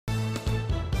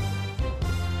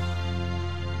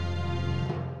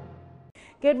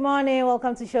Good morning,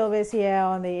 welcome to Showbiz here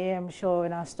on the AM show.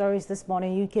 In our stories this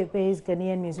morning, UK-based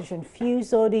Ghanaian musician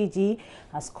Fuse ODG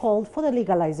has called for the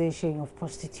legalization of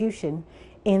prostitution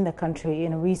in the country.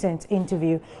 In a recent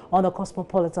interview on the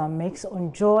Cosmopolitan Mix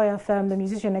on Joy FM, the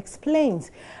musician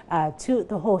explains to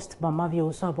the host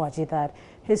Mamavio Sabwaji that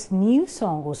his new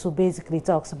song also basically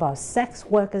talks about sex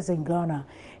workers in Ghana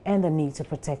and the need to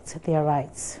protect their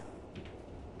rights.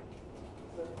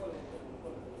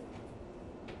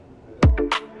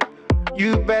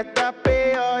 You better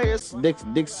pay all your...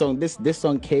 This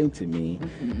song came to me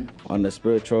on the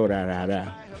spiritual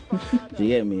Do you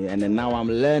get me? And then now I'm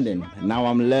learning. Now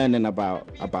I'm learning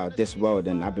about this world,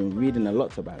 and I've been reading a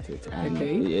lot about it. And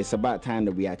it's about time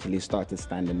that we actually started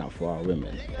standing up for our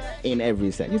women in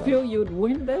every sector. You feel you'd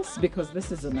win this because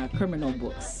this is in our criminal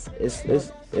books?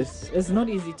 It's not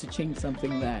easy to change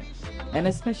something that, and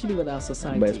especially with our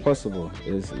society. But it's possible.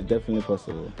 It's definitely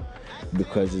possible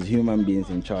because there's human beings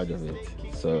in charge of it.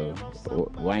 So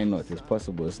why not? It's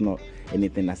possible. It's not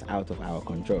anything that's out of our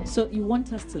control. So you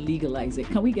want us to legalize it?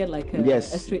 Can we get like a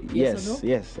straight yes or no?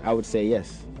 Yes, I would say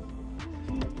yes.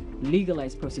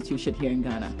 Legalize prostitution here in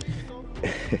Ghana.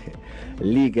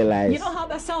 Legalize. You know how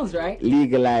that sounds, right?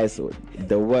 Legalize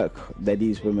the work that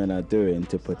these women are doing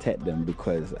to protect them,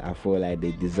 because I feel like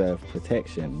they deserve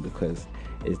protection because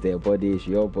it's their body, it's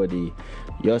your body.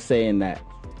 You're saying that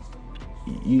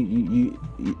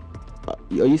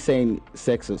are you saying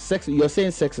sex? You're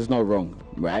saying sex is not wrong,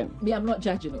 right? Yeah, I'm not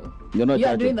judging you. You're not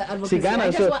judging. Doing the advocacy. See, Ghana,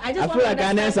 I feel like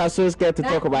Ghanaians are so scared to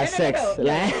talk about sex.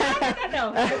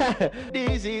 No.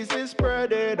 Disease is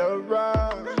spreading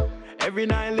around. Every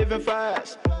night living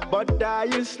fast, but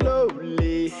dying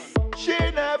slowly. She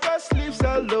never sleeps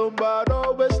alone, but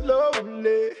always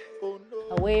lonely.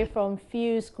 Away from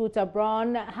Fuse, Scooter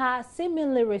Braun has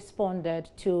seemingly responded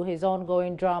to his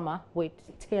ongoing drama with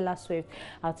Taylor Swift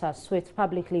after Swift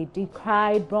publicly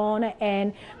decried Braun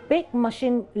and Big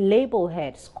Machine label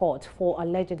head Scott for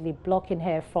allegedly blocking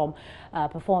her from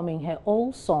performing her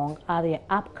old song at the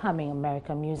upcoming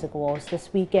American Music Awards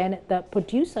this weekend. The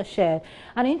producer shared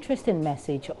an interesting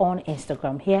message on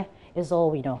Instagram. Here is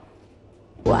all we know.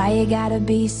 Why you gotta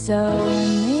be so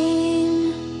mean?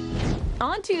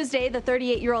 On Tuesday, the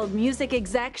 38-year-old music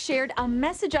exec shared a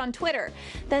message on Twitter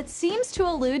that seems to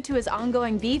allude to his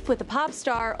ongoing beef with the pop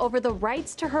star over the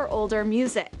rights to her older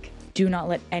music. Do not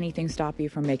let anything stop you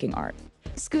from making art.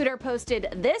 Scooter posted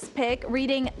this pic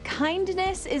reading,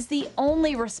 "Kindness is the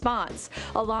only response,"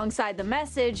 alongside the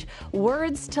message,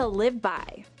 "Words to live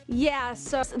by." Yeah,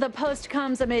 so the post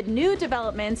comes amid new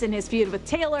developments in his feud with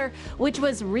Taylor, which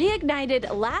was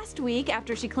reignited last week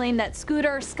after she claimed that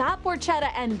Scooter, Scott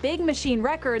Borchetta, and Big Machine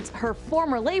Records, her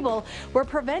former label, were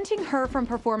preventing her from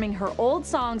performing her old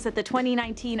songs at the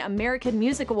 2019 American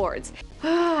Music Awards.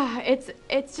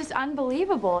 It's just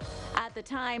unbelievable. At the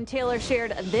time, Taylor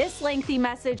shared this lengthy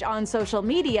message on social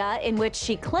media in which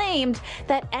she claimed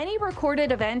that any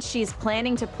recorded events she's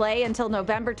planning to play until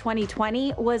November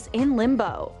 2020 was in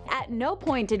limbo. At no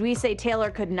point did we say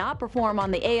Taylor could not perform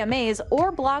on the AMAs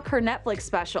or block her Netflix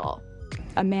special.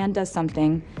 A man does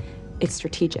something, it's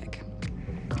strategic.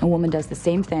 A woman does the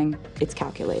same thing, it's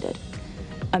calculated.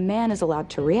 A man is allowed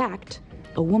to react,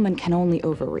 a woman can only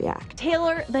overreact.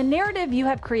 Taylor, the narrative you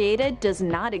have created does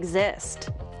not exist.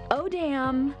 Oh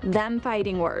damn, them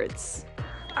fighting words.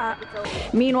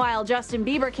 Meanwhile, Justin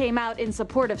Bieber came out in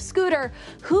support of Scooter,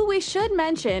 who we should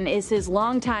mention is his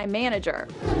longtime manager.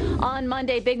 On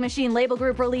Monday, Big Machine Label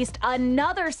Group released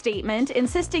another statement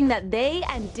insisting that they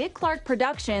and Dick Clark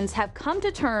Productions have come to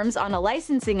terms on a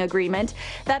licensing agreement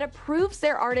that approves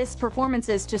their artists'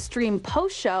 performances to stream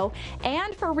post-show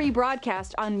and for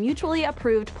rebroadcast on mutually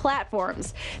approved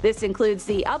platforms. This includes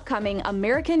the upcoming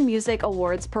American Music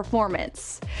Awards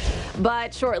performance.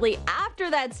 But shortly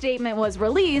after that statement was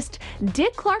released,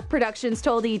 Dick Clark Productions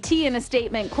told ET in a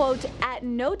statement, quote, "At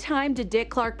no time did Dick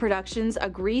Clark Productions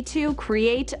agree to,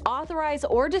 create, authorize,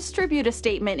 or distribute a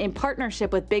statement in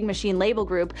partnership with Big Machine Label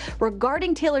Group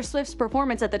regarding Taylor Swift's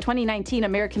performance at the 2019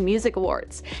 American Music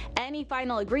Awards. Any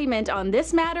final agreement on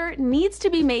this matter needs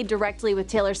to be made directly with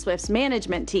Taylor Swift's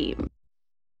management team."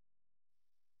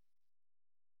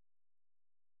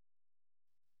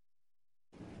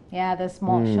 Yeah, there's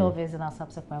more Showbiz in our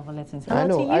subsequent bulletins. I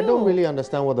know. I don't really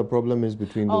understand what the problem is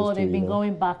between those two. Oh, they've been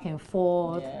going back and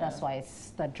forth. Yeah. That's why it's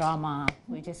the drama.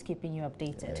 We're just keeping you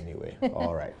updated. Anyway,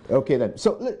 all right. Okay then.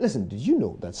 So listen, did you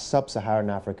know that sub-Saharan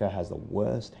Africa has the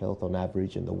worst health on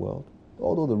average in the world?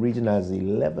 Although the region has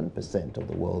 11% of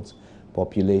the world's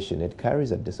population, it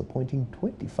carries a disappointing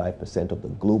 25% of the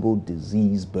global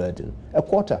disease burden. A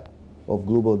quarter of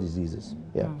global diseases.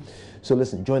 Yeah. So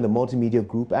listen, join the multimedia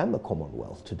group and the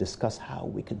Commonwealth to discuss how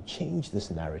we can change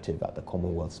this narrative at the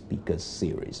Commonwealth Speakers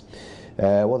Series.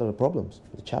 What are the problems,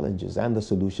 the challenges, and the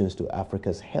solutions to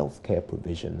Africa's healthcare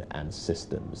provision and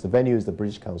systems? The venue is the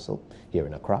British Council here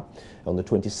in Accra on the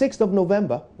 26th of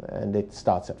November, and it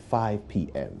starts at 5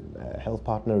 p.m. Health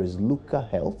partner is Luca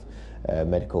Health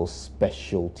Medical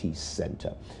Specialty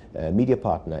Center. Media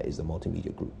partner is the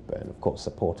Multimedia Group, and of course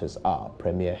supporters are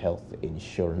Premier Health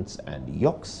Insurance and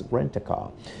Yox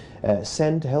Rent-A-Car.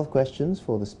 Send health questions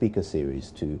for the speaker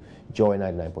series to Joy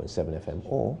 99.7 FM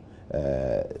or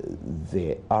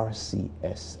the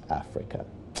RCS Africa.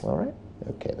 All right?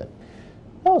 Okay then.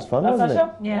 That was fun, wasn't it?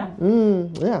 Yeah.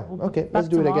 Yeah. Okay. Let's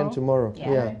do it again tomorrow.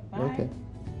 Yeah. Okay.